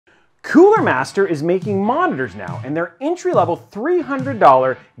Cooler Master is making monitors now, and their entry-level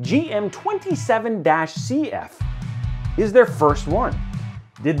 $300 GM27-CF is their first one.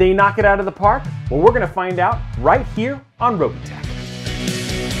 Did they knock it out of the park? Well, we're going to find out right here on Robeytech.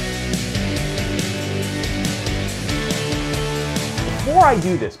 Before I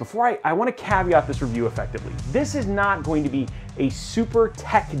do this, I want to caveat this review effectively. This is not going to be a super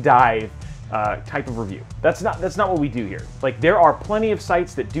tech dive type of review. That's not what we do here. Like, there are plenty of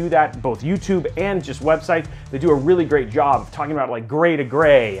sites that do that, both YouTube and just websites that do a really great job of talking about like gray to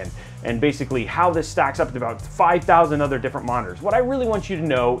gray and basically how this stacks up to about 5,000 other different monitors. What I really want you to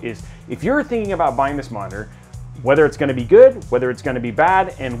know is if you're thinking about buying this monitor, whether it's going to be good, whether it's going to be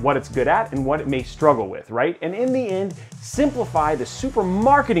bad, and what it's good at, and what it may struggle with, right? And in the end, simplify the super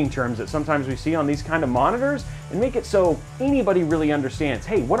marketing terms that sometimes we see on these kind of monitors and make it so anybody really understands,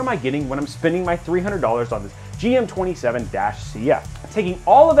 hey, what am I getting when I'm spending my $300 on this GM27-CF? Taking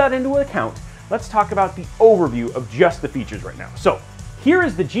all of that into account, let's talk about the overview of just the features right now. So here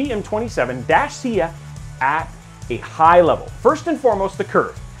is the GM27-CF at a high level. First and foremost, the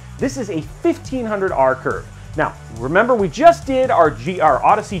curve. This is a 1500R curve. Now, remember we just did our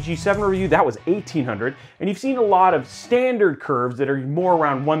Odyssey G7 review, that was 1800, and you've seen a lot of standard curves that are more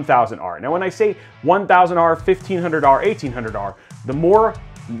around 1000R. Now when I say 1000R, 1500R, 1800R,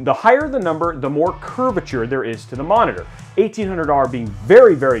 the higher the number, the more curvature there is to the monitor. 1800R being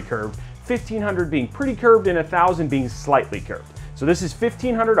very, very curved, 1500 being pretty curved, and 1000 being slightly curved. So this is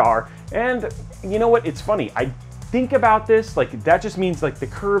 1500R, and you know what, it's funny, I think about this, like that just means like the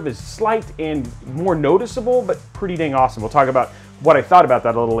curve is slight and more noticeable, but pretty dang awesome. We'll talk about what I thought about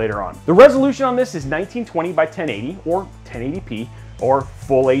that a little later on. The resolution on this is 1920 by 1080 or 1080p or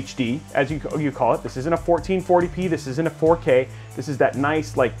full HD as you call it. This isn't a 1440p, this isn't a 4K. This is that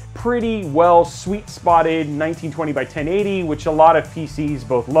nice, like pretty well sweet spotted 1920 by 1080, which a lot of PCs,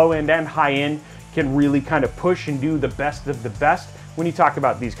 both low end and high end, can really kind of push and do the best of the best when you talk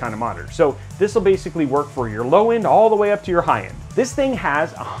about these kind of monitors. So this will basically work for your low end all the way up to your high end. This thing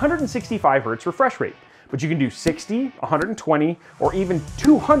has 165 Hertz refresh rate, but you can do 60, 120, or even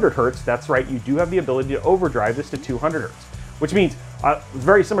 200 Hertz. That's right, you do have the ability to overdrive this to 200 Hertz, which means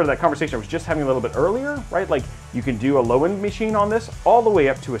very similar to that conversation I was just having a little bit earlier, right? Like you can do a low end machine on this all the way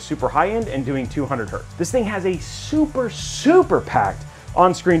up to a super high end and doing 200 Hertz. This thing has a super packed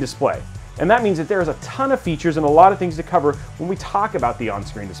on-screen display. And that means that there's a ton of features and a lot of things to cover when we talk about the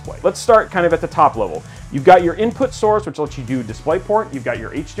on-screen display. Let's start kind of at the top level. You've got your input source, which lets you do DisplayPort. You've got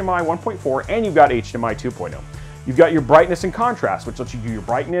your HDMI 1.4, and you've got HDMI 2.0. You've got your brightness and contrast, which lets you do your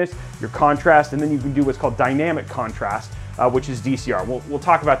brightness, your contrast, and then you can do what's called dynamic contrast, which is DCR. We'll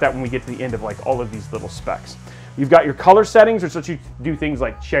talk about that when we get to the end of like all of these little specs. You've got your color settings, which lets you do things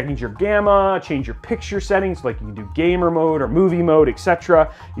like change your gamma, change your picture settings, like you can do gamer mode or movie mode,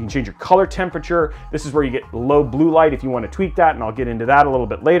 etc. You can change your color temperature. This is where you get low blue light if you want to tweak that, and I'll get into that a little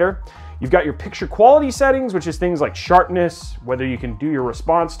bit later. You've got your picture quality settings, which is things like sharpness, whether you can do your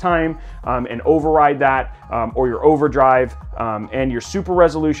response time and override that, or your overdrive, and your super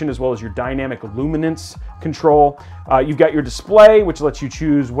resolution, as well as your dynamic luminance control. You've got your display, which lets you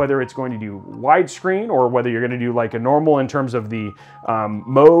choose whether it's going to do widescreen or whether you're going to do like a normal in terms of the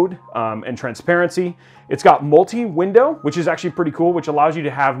mode and transparency. It's got multi-window, which is actually pretty cool, which allows you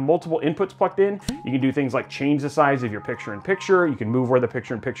to have multiple inputs plugged in. You can do things like change the size of your picture-in-picture, you can move where the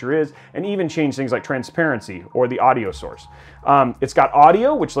picture-in-picture is, and even change things like transparency or the audio source. It's got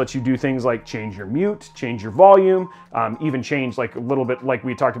audio, which lets you do things like change your mute, change your volume, even change like a little bit like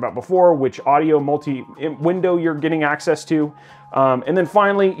we talked about before, which audio multi-window you're getting access to. And then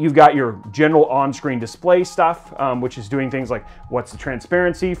finally, you've got your general on-screen display stuff, which is doing things like what's the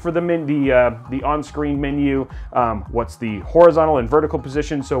transparency for the on-screen menu, what's the horizontal and vertical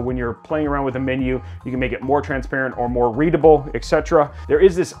position, so when you're playing around with a menu, you can make it more transparent or more readable, etc. There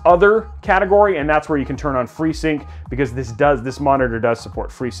is this other category, and that's where you can turn on FreeSync, because this monitor does support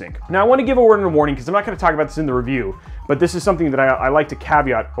FreeSync. Now, I want to give a word of warning, because I'm not going to talk about this in the review, but this is something that I like to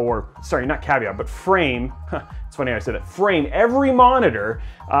caveat, or sorry, not caveat, but frame. It's funny I said it. Frame every monitor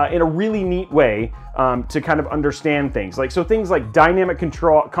in a really neat way to kind of understand things. So things like dynamic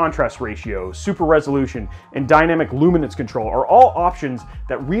contrast ratio, super resolution, and dynamic luminance control are all options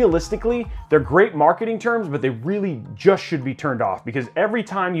that realistically, they're great marketing terms, but they really just should be turned off, because every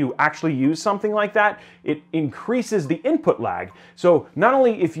time you actually use something like that, it increases the input lag. So not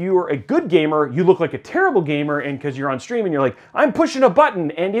only if you're a good gamer, you look like a terrible gamer, and because you're on stream and you're like, I'm pushing a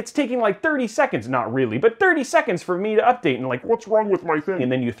button and it's taking like 30 seconds, not really, but 30 seconds for me to update, and like, what's wrong with my thing?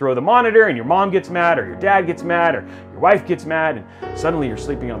 And then you throw the monitor and your mom gets mad, or your dad gets mad, or your wife gets mad, and suddenly you're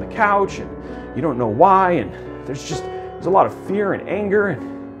sleeping on the couch and you don't know why, and there's a lot of fear and anger,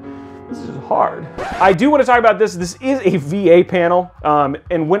 and This is hard. I do want to talk about this. This is a VA panel.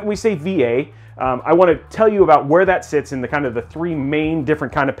 And when we say VA, I want to tell you about where that sits in the kind of the three main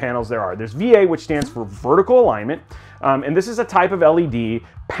different kind of panels there are. There's VA, which stands for vertical alignment. And this is a type of LED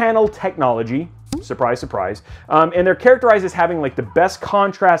panel technology. Surprise, surprise. And they're characterized as having like the best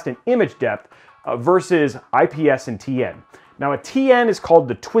contrast and image depth versus IPS and TN. Now a TN is called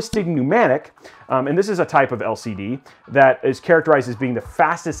the twisted pneumatic, and this is a type of LCD that is characterized as being the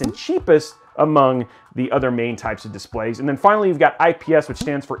fastest and cheapest among the other main types of displays. And then finally you've got IPS, which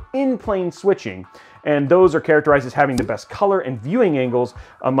stands for in-plane switching, and those are characterized as having the best color and viewing angles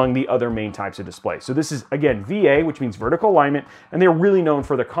among the other main types of displays. So this is, again, VA, which means vertical alignment, and they're really known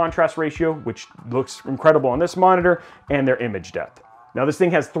for their contrast ratio, which looks incredible on this monitor, and their image depth. Now this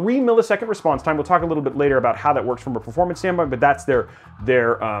thing has 3 millisecond response time. We'll talk a little bit later about how that works from a performance standpoint, but that's their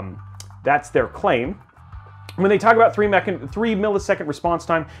claim. When they talk about 3 millisecond response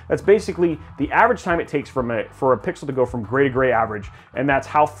time, that's basically the average time it takes for a pixel to go from gray to gray average, and that's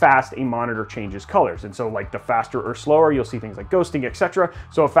how fast a monitor changes colors. And so like the faster or slower, you'll see things like ghosting, etc.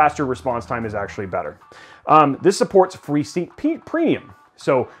 So a faster response time is actually better. This supports FreeSync Premium.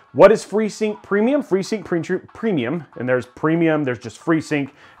 So what is FreeSync Premium? FreeSync Premium, and there's Premium, there's just FreeSync,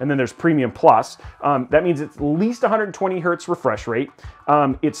 and then there's Premium Plus. That means it's at least 120 hertz refresh rate.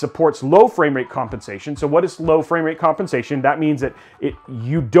 It supports low frame rate compensation. So what is low frame rate compensation? That means that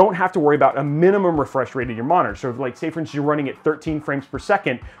you don't have to worry about a minimum refresh rate of your monitor. So if, like, say for instance, you're running at 13 frames per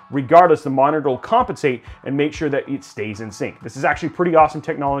second, regardless, the monitor will compensate and make sure that it stays in sync. This is actually pretty awesome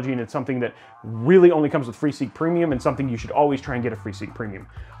technology, and it's something that really only comes with FreeSync Premium, and something you should always try and get a FreeSync Premium.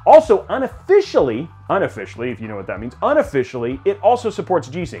 Also, unofficially, if you know what that means, unofficially, it also supports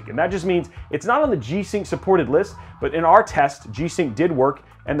G-Sync. And that just means it's not on the G-Sync supported list, but in our test, G-Sync did work,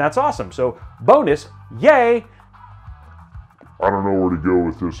 and that's awesome. So bonus, yay! I don't know where to go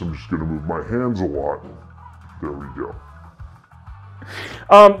with this. I'm just going to move my hands a lot. There we go.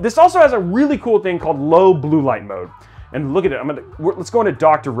 This also has a really cool thing called low blue light mode. And look at it. Let's go into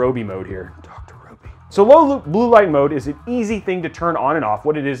Dr. Robey mode here. Dr. Robey. So low blue light mode is an easy thing to turn on and off.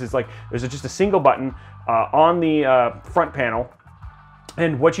 What it is like there's just a single button on the front panel.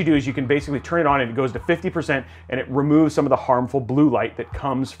 And what you do is you can basically turn it on and it goes to 50% and it removes some of the harmful blue light that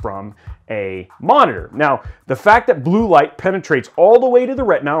comes from a monitor. Now, the fact that blue light penetrates all the way to the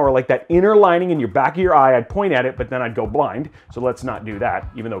retina, or like that inner lining in your back of your eye, I'd point at it, but then I'd go blind. So let's not do that,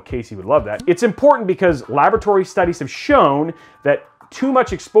 even though Casey would love that. It's important because laboratory studies have shown that too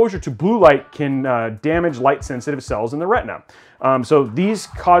much exposure to blue light can damage light-sensitive cells in the retina. So these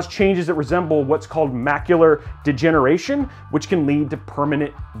cause changes that resemble what's called macular degeneration, which can lead to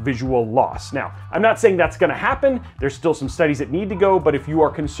permanent visual loss. Now, I'm not saying that's going to happen. There's still some studies that need to go, but if you are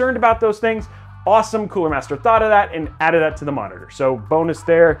concerned about those things, awesome, Cooler Master thought of that and added that to the monitor. So bonus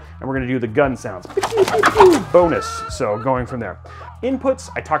there, and we're going to do the gun sounds. Bonus, so going from there. Inputs,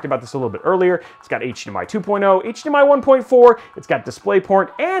 I talked about this a little bit earlier. It's got HDMI 2.0, HDMI 1.4, it's got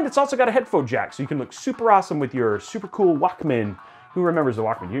DisplayPort, and it's also got a headphone jack, so you can look super awesome with your super cool Walkman. Who remembers the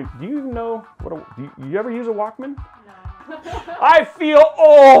Walkman? Do you know what do you ever use a Walkman? No. I feel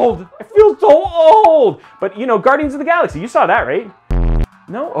old! I feel so old! But you know, Guardians of the Galaxy, you saw that, right?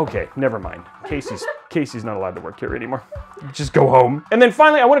 No? Okay, never mind. Casey's not allowed to work here anymore. Just go home. And then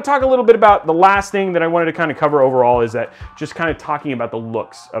finally, I want to talk a little bit about the last thing that I wanted to kind of cover overall, is that just kind of talking about the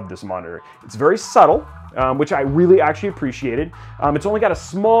looks of this monitor. It's very subtle, which I really actually appreciated. It's only got a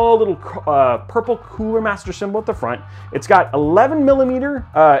small little purple Cooler Master symbol at the front. It's got 11 millimeter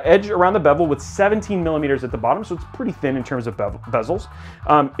edge around the bevel with 17 millimeters at the bottom, so it's pretty thin in terms of bezels.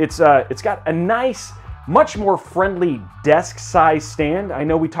 It's got a nice, much more friendly desk size stand. I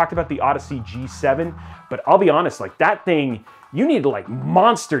know we talked about the Odyssey G7, but I'll be honest, like that thing, you need like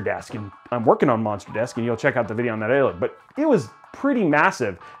monster desk, and I'm working on monster desk, and you'll check out the video on that later, but it was pretty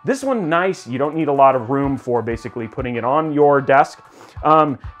massive. This one, nice. You don't need a lot of room for basically putting it on your desk.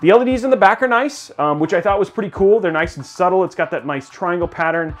 The LEDs in the back are nice, which I thought was pretty cool. They're nice and subtle. It's got that nice triangle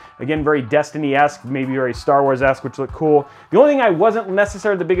pattern. Again, very Destiny-esque, maybe very Star Wars-esque, which look cool. The only thing I wasn't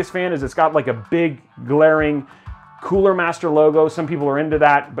necessarily the biggest fan is it's got like a big glaring Cooler Master logo. Some people are into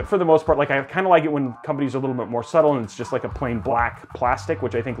that, but for the most part, like I kind of like it when companies are a little bit more subtle and it's just like a plain black plastic,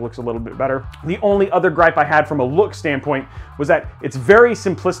 which I think looks a little bit better. The only other gripe I had from a look standpoint was that it's very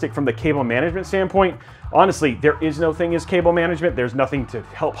simplistic from the cable management standpoint. Honestly, there is no thing as cable management. There's nothing to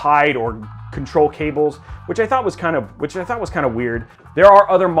help hide or control cables, which I thought was kind of weird. There are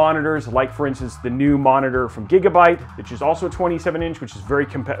other monitors, like for instance the new monitor from Gigabyte, which is also a 27-inch, which is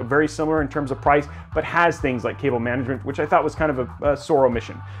very similar in terms of price, but has things like cable management, which I thought was kind of a sore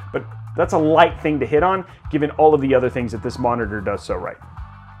omission. But that's a light thing to hit on, given all of the other things that this monitor does so right.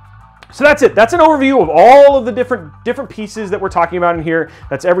 So that's it. That's an overview of all of the different pieces that we're talking about in here.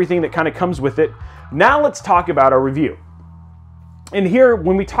 That's everything that kind of comes with it. Now let's talk about our review. And here,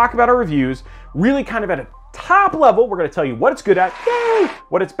 when we talk about our reviews, really kind of at a top level, we're going to tell you what it's good at, yay,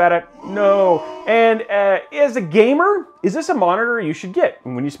 what it's bad at, no. And as a gamer, is this a monitor you should get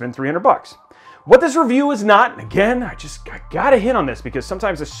when you spend $300? What this review is not, and again, I gotta hit on this because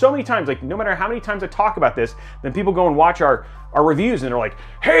sometimes there's so many times, like no matter how many times I talk about this, then people go and watch our reviews and they're like,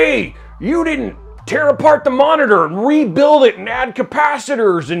 hey, you didn't tear apart the monitor and rebuild it and add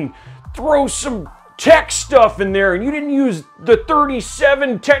capacitors and throw some tech stuff in there, and you didn't use the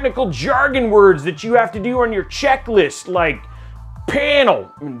 37 technical jargon words that you have to do on your checklist, like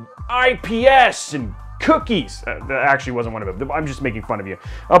panel and IPS and cookies. That actually wasn't one of them. I'm just making fun of you.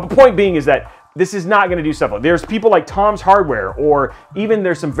 The point being is that this is not going to do stuff like there's people like Tom's Hardware, or even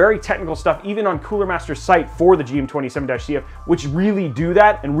there's some very technical stuff even on Cooler Master's site for the GM27-CF, which really do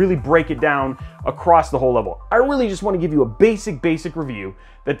that and really break it down across the whole level. I really just want to give you a basic review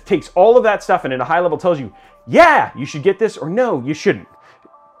that takes all of that stuff and at a high level tells you, yeah, you should get this, or no, you shouldn't.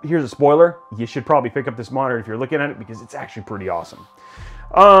 Here's a spoiler. You should probably pick up this monitor if you're looking at it because it's actually pretty awesome.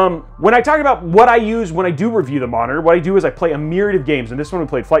 When I talk about what I use when I do review the monitor, what I do is I play a myriad of games. And this one we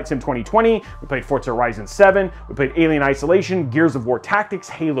played Flight Sim 2020, we played Forza Horizon 7, we played Alien Isolation, Gears of War Tactics,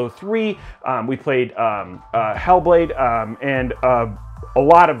 Halo 3, we played Hellblade, and a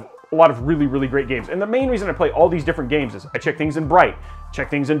lot of really great games. And the main reason I play all these different games is I check things in bright, check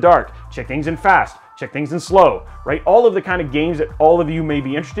things in dark, check things in fast, check things in slow, right? All of the kind of games that all of you may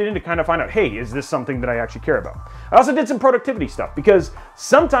be interested in to kind of find out, hey, is this something that I actually care about? I also did some productivity stuff because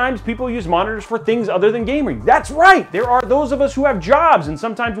sometimes people use monitors for things other than gaming. That's right. There are those of us who have jobs, and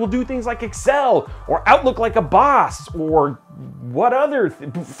sometimes we'll do things like Excel or Outlook like a boss, or what other,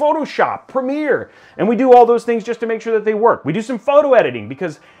 Photoshop, Premiere. And we do all those things just to make sure that they work. We do some photo editing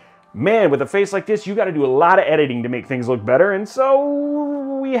because, man, with a face like this, you got to do a lot of editing to make things look better, and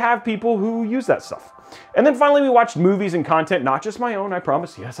so we have people who use that stuff. And then finally, we watched movies and content, not just my own, I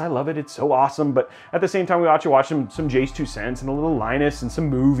promise. Yes, I love it, it's so awesome, but at the same time, we watch some Jay's 2 cents and a little Linus and some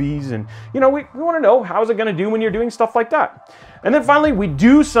movies, and you know, we want to know, how's it going to do when you're doing stuff like that? And then finally, we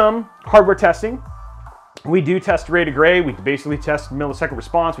do some hardware testing. We do test rate of gray, we basically test millisecond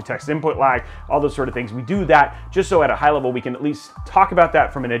response, we test input lag, all those sort of things. We do that just so at a high level we can at least talk about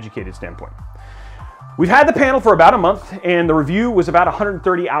that from an educated standpoint. We've had the panel for about a month, and the review was about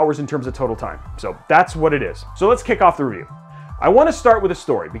 130 hours in terms of total time. So that's what it is. So let's kick off the review. I want to start with a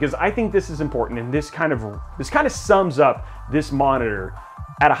story because I think this is important, and this kind of sums up this monitor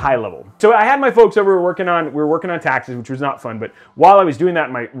at a high level. So I had my folks over, we were working on taxes, which was not fun, but while I was doing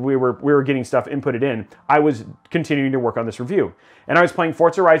that, we were getting stuff inputted in, I was continuing to work on this review. And I was playing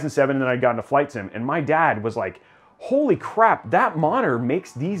Forza Horizon 7, and then I'd gotten a Flight Sim, and my dad was like, holy crap, that monitor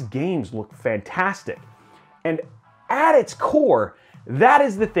makes these games look fantastic. And at its core, that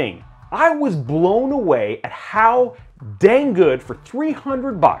is the thing. I was blown away at how dang good for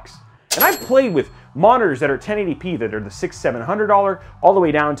 $300. And I've played with monitors that are 1080p that are the $600, $700, all the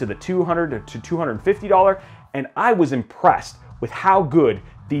way down to the $200 to $250, and I was impressed with how good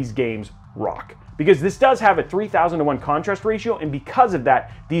these games rock. Because this does have a 3,000:1 contrast ratio, and because of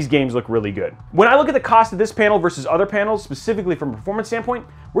that, these games look really good. When I look at the cost of this panel versus other panels, specifically from a performance standpoint,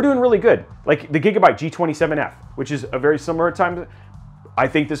 we're doing really good. Like the Gigabyte G27F, which is a very similar time, I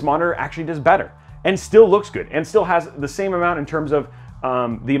think this monitor actually does better and still looks good and still has the same amount in terms of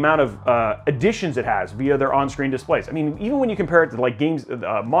the amount of additions it has via their on-screen displays. I mean, even when you compare it to like games,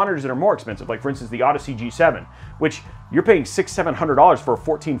 monitors that are more expensive, like for instance the Odyssey G7, which you're paying $600, $700 for a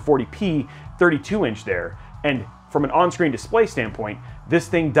 1440p 32-inch there, and from an on-screen display standpoint, this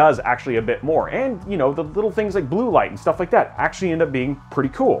thing does actually a bit more. And you know, the little things like blue light and stuff like that actually end up being pretty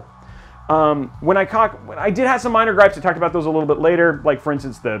cool. When I did have some minor gripes, I talked about those a little bit later, like for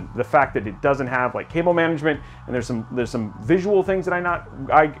instance the fact that it doesn't have like cable management, and there's some visual things that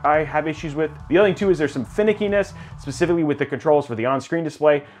I have issues with. The other thing too is there's some finickiness, specifically with the controls for the on-screen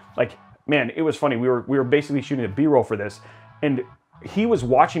display. Like, man, it was funny. We were basically shooting a B-roll for this, and he was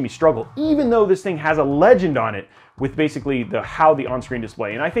watching me struggle, even though this thing has a legend on it with basically how the on-screen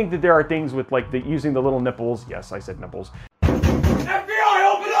display. And I think that there are things with like using the little nipples. Yes, I said nipples.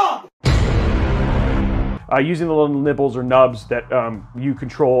 FBI, open up! Using the little nibbles or nubs that you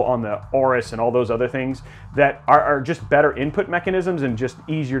control on the Aorus and all those other things that are just better input mechanisms and just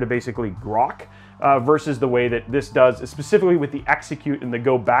easier to basically grok versus the way that this does, specifically with the execute and the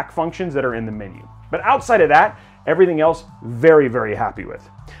go back functions that are in the menu. But outside of that, everything else, very, very happy with.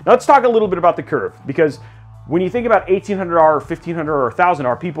 Now let's talk a little bit about the curve, because when you think about 1800R, 1500R, or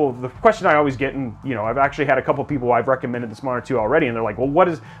 1000R, people, the question I always get, and you know, I've actually had a couple people I've recommended this monitor to already, and they're like, well, what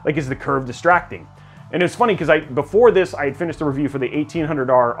is, like, is the curve distracting? And it's funny because before this, I had finished the review for the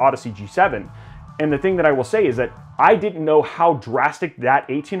 1800R Odyssey G7. And the thing that I will say is that I didn't know how drastic that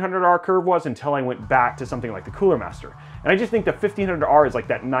 1800R curve was until I went back to something like the Cooler Master. And I just think the 1500R is like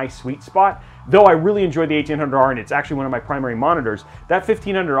that nice sweet spot. Though I really enjoy the 1800R and it's actually one of my primary monitors, that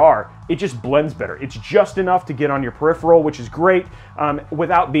 1500R, it just blends better. It's just enough to get on your peripheral, which is great,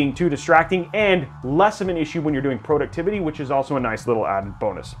 without being too distracting, and less of an issue when you're doing productivity, which is also a nice little added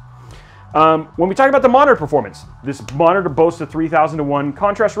bonus. When we talk about the monitor performance, this monitor boasts a 3000:1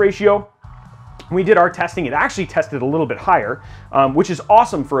 contrast ratio. When we did our testing, it actually tested a little bit higher, which is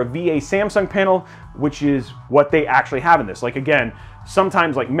awesome for a VA Samsung panel, which is what they actually have in this. Like, again,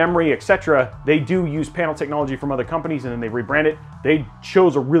 sometimes like memory, etc., they do use panel technology from other companies and then they rebrand it. They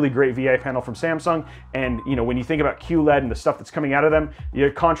chose a really great VA panel from Samsung, and you know, when you think about QLED and the stuff that's coming out of them, your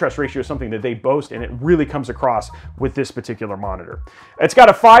contrast ratio is something that they boast, and it really comes across with this particular monitor. It's got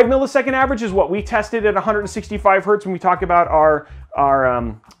a 5 millisecond average is what we tested at 165 Hertz when we talk about our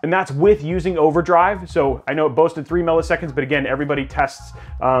and that's with using overdrive. So I know it boasted 3 milliseconds, but again, everybody tests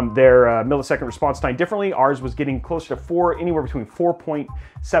their millisecond response time differently. Ours was getting closer to 4, anywhere between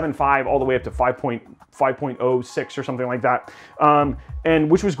 4.75 all the way up to 5.06 or something like that,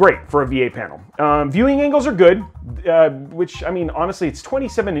 and which was great for a VA panel. Viewing angles are good, which, I mean, honestly, it's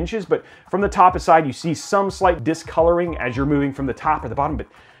 27 inches, but from the top and side, you see some slight discoloring as you're moving from the top or the bottom, but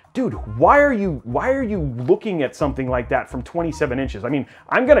dude, why are you looking at something like that from 27 inches? I mean,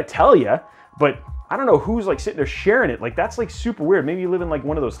 I'm gonna tell you, but I don't know who's like sitting there sharing it. Like, that's like super weird. Maybe you live in like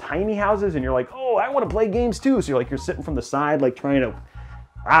one of those tiny houses and you're like, oh, I want to play games too. So you're like, you're sitting from the side, like trying to,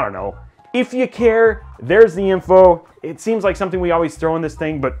 I don't know. If you care, there's the info. It seems like something we always throw in this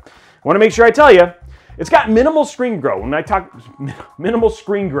thing, but I want to make sure I tell you, it's got minimal screen grow. When I talk minimal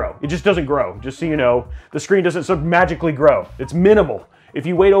screen grow, it just doesn't grow. Just so you know, the screen doesn't so magically grow. It's minimal. If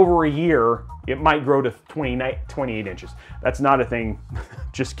you wait over a year, it might grow to 28 inches. That's not a thing,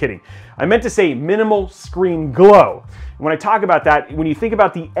 just kidding. I meant to say minimal screen glow. When I talk about that, when you think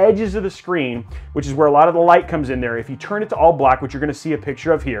about the edges of the screen, which is where a lot of the light comes in there, if you turn it to all black, which you're gonna see a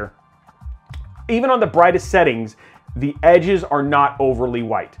picture of here, even on the brightest settings, the edges are not overly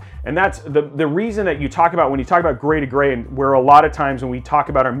white. And that's the reason that you talk about, when you talk about gray to gray, and where a lot of times when we talk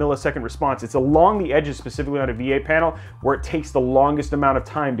about our millisecond response, it's along the edges, specifically on a VA panel, where it takes the longest amount of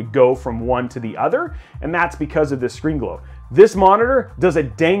time to go from one to the other, and that's because of this screen glow. This monitor does a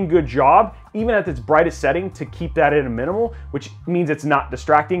dang good job, even at its brightest setting, to keep that at a minimal, which means it's not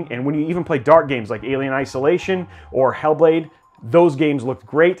distracting. And when you even play dark games like Alien Isolation or Hellblade, those games looked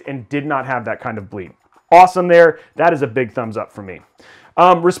great and did not have that kind of bleed. Awesome there. That is a big thumbs up for me.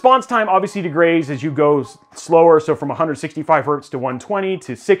 Response time obviously degrades as you go slower. So from 165 Hertz to 120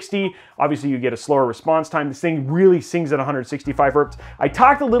 to 60, obviously you get a slower response time. This thing really sings at 165 Hertz. I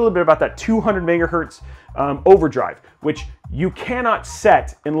talked a little bit about that 200 megahertz overdrive, which you cannot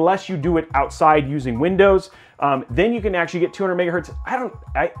set unless you do it outside using Windows. Then you can actually get 200 megahertz.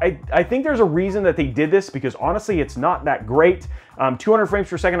 I think there's a reason that they did this, because honestly, it's not that great. 200 frames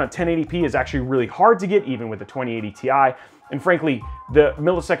per second on 1080p is actually really hard to get, even with the 2080 Ti. And frankly, the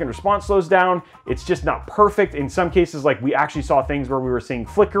millisecond response slows down. It's just not perfect. In some cases, like we actually saw things where we were seeing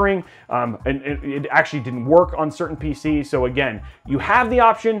flickering, and it actually didn't work on certain PCs. So again, you have the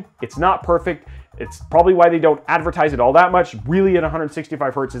option. It's not perfect. It's probably why they don't advertise it all that much. Really, at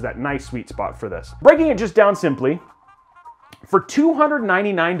 165 Hertz is that nice sweet spot for this. Breaking it just down simply, for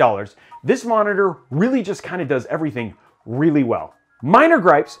 $299, this monitor really just kind of does everything really well. Minor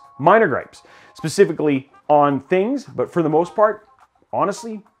gripes, specifically on things, but for the most part,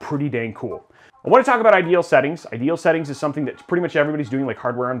 honestly, pretty dang cool. I want to talk about ideal settings. Ideal settings is something that pretty much everybody's doing, like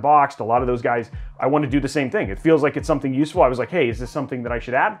Hardware Unboxed. A lot of those guys, I want to do the same thing. It feels like it's something useful. I was like, hey, is this something that I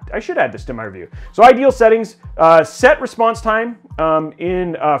should add? I should add this to my review. So ideal settings, set response time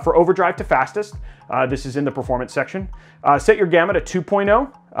for overdrive to fastest. This is in the performance section. Set your gamma to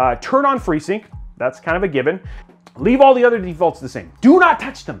 2.0. Turn on FreeSync. That's kind of a given. Leave all the other defaults the same. Do not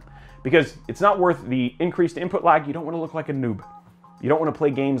touch them, because it's not worth the increased input lag. You don't want to look like a noob. You don't want to play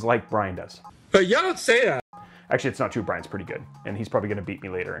games like Brian does. But you don't say that. Actually, it's not true. Brian's pretty good, and he's probably going to beat me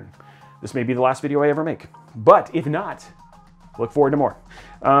later, and this may be the last video I ever make. But if not, look forward to more.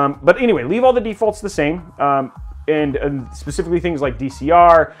 But anyway, leave all the defaults the same, and specifically things like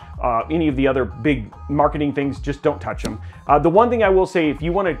DCR, any of the other big marketing things, just don't touch them. The one thing I will say, if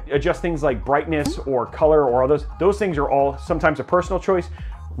you want to adjust things like brightness or color or all those things are all sometimes a personal choice.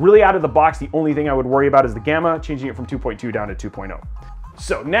 Really out of the box, the only thing I would worry about is the gamma, changing it from 2.2 down to 2.0.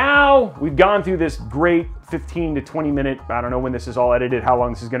 So now we've gone through this great 15 to 20 minute, I don't know when this is all edited, how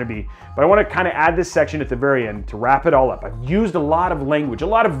long this is gonna be, but I wanna kind of add this section at the very end to wrap it all up. I've used a lot of language, a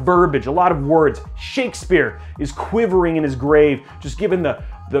lot of verbiage, a lot of words. Shakespeare is quivering in his grave, just given the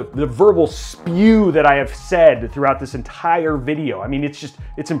verbal spew that I have said throughout this entire video. I mean,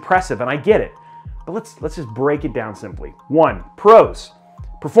 it's impressive and I get it, but let's just break it down simply. 1, pros,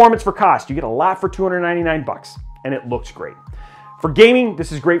 performance for cost. You get a lot for 299 bucks and it looks great. For gaming,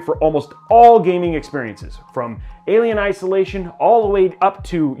 this is great for almost all gaming experiences. From alien isolation all the way up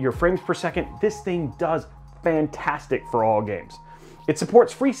to your frames per second, this thing does fantastic for all games. It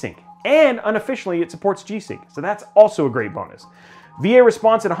supports FreeSync, and unofficially it supports G-Sync, so that's also a great bonus. VA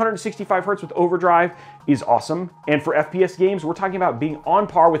response at 165 Hz with overdrive is awesome, and for FPS games, we're talking about being on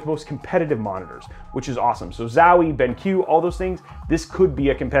par with most competitive monitors, which is awesome. So Zowie, BenQ, all those things, this could be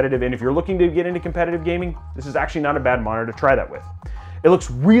a competitive, and if you're looking to get into competitive gaming, this is actually not a bad monitor to try that with. It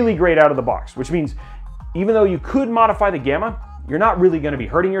looks really great out of the box, which means even though you could modify the gamma, you're not really going to be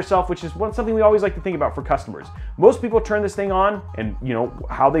hurting yourself, which is something we always like to think about for customers. Most people turn this thing on, and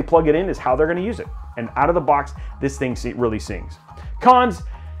how they plug it in is how they're going to use it. And out of the box, this thing really sings. Cons,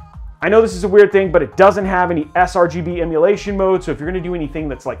 I know this is a weird thing, but it doesn't have any sRGB emulation mode. So if you're going to do anything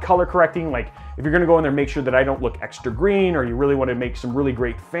that's like color correcting, like if you're going to go in there, make sure that I don't look extra green, or you really want to make some really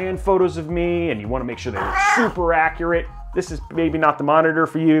great fan photos of me, and you want to make sure they're super accurate, this is maybe not the monitor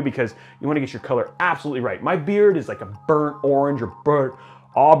for you because you want to get your color absolutely right. My beard is like a burnt orange or burnt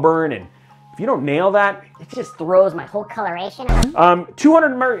auburn, and if you don't nail that, it just throws my whole coloration out.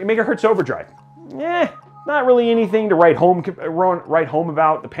 200 megahertz overdrive. Not really anything to write home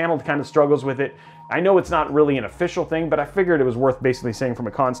about. The panel kind of struggles with it. I know it's not really an official thing, but I figured it was worth basically saying from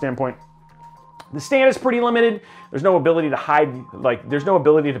a con standpoint. The stand is pretty limited. There's no ability to hide, there's no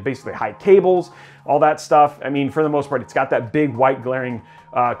ability to basically hide cables, all that stuff. I mean, for the most part, it's got that big white glaring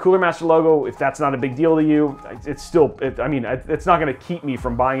Cooler Master logo. If that's not a big deal to you, it's not gonna keep me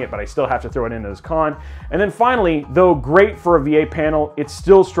from buying it, but I still have to throw it in as con. And then finally, though great for a VA panel, it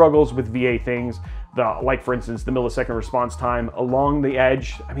still struggles with VA things. Like for instance, the millisecond response time along the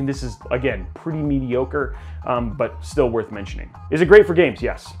edge. I mean, this is, again, pretty mediocre, but still worth mentioning. Is it great for games?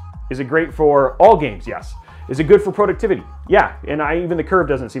 Yes. Is it great for all games? Yes. Is it good for productivity? Yeah, and even the curve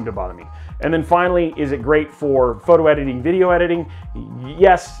doesn't seem to bother me. And then finally, is it great for photo editing, video editing?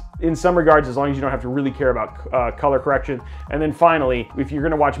 Yes, in some regards, as long as you don't have to really care about color correction. And then finally, if you're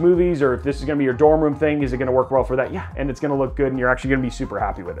gonna watch movies or if this is gonna be your dorm room thing, is it gonna work well for that? Yeah, and it's gonna look good and you're actually gonna be super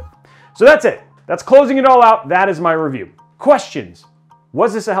happy with it. So that's it. That's closing it all out. That is my review. Questions?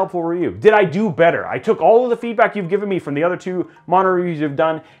 Was this a helpful review? Did I do better? I took all of the feedback you've given me from the other 2 monitor reviews you've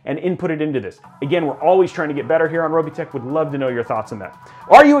done and input it into this. Again, we're always trying to get better here on Robeytech. Would love to know your thoughts on that.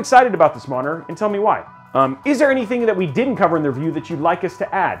 Are you excited about this monitor? And tell me why. Is there anything that we didn't cover in the review that you'd like us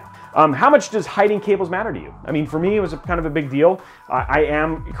to add? How much does hiding cables matter to you? I mean, for me, it was kind of a big deal. I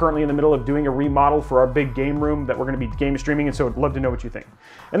am currently in the middle of doing a remodel for our big game room that we're gonna be game streaming, and so I'd love to know what you think.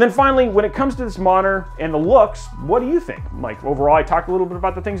 And then finally, when it comes to this monitor and the looks, what do you think? Like, overall, I talked a little bit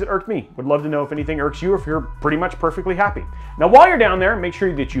about the things that irked me. Would love to know if anything irks you, or if you're pretty much perfectly happy. Now, while you're down there, make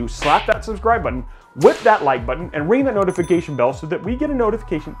sure that you slap that subscribe button, whip that like button, and ring that notification bell so that we get a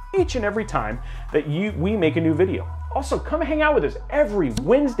notification each and every time that we make a new video. Also, come hang out with us every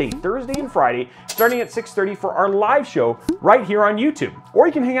Wednesday, Thursday, and Friday, starting at 6:30 for our live show right here on YouTube. Or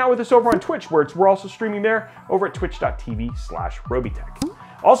you can hang out with us over on Twitch, where we're also streaming there over at twitch.tv/Robeytech.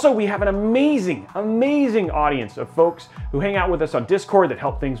 Also, we have an amazing, amazing audience of folks who hang out with us on Discord that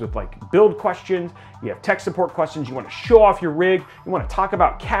help things with like build questions. You have tech support questions. You want to show off your rig. You want to talk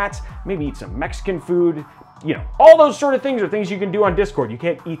about cats, maybe eat some Mexican food. All those sort of things are things you can do on Discord. You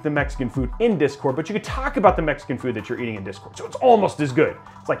can't eat the Mexican food in Discord, but you can talk about the Mexican food that you're eating in Discord. So it's almost as good.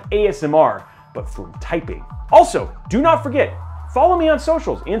 It's like ASMR, but from typing. Also, do not forget, follow me on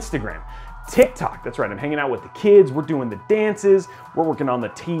socials, Instagram, TikTok. That's right, I'm hanging out with the kids. We're doing the dances. We're working on the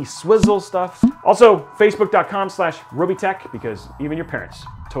T-Swizzle stuff. Also, facebook.com/Robeytech, because even your parents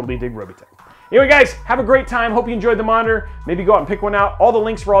totally dig Robeytech. Anyway, guys, have a great time. Hope you enjoyed the monitor. Maybe go out and pick one out. All the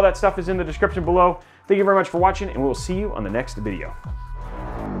links for all that stuff is in the description below. Thank you very much for watching, and we will see you on the next video.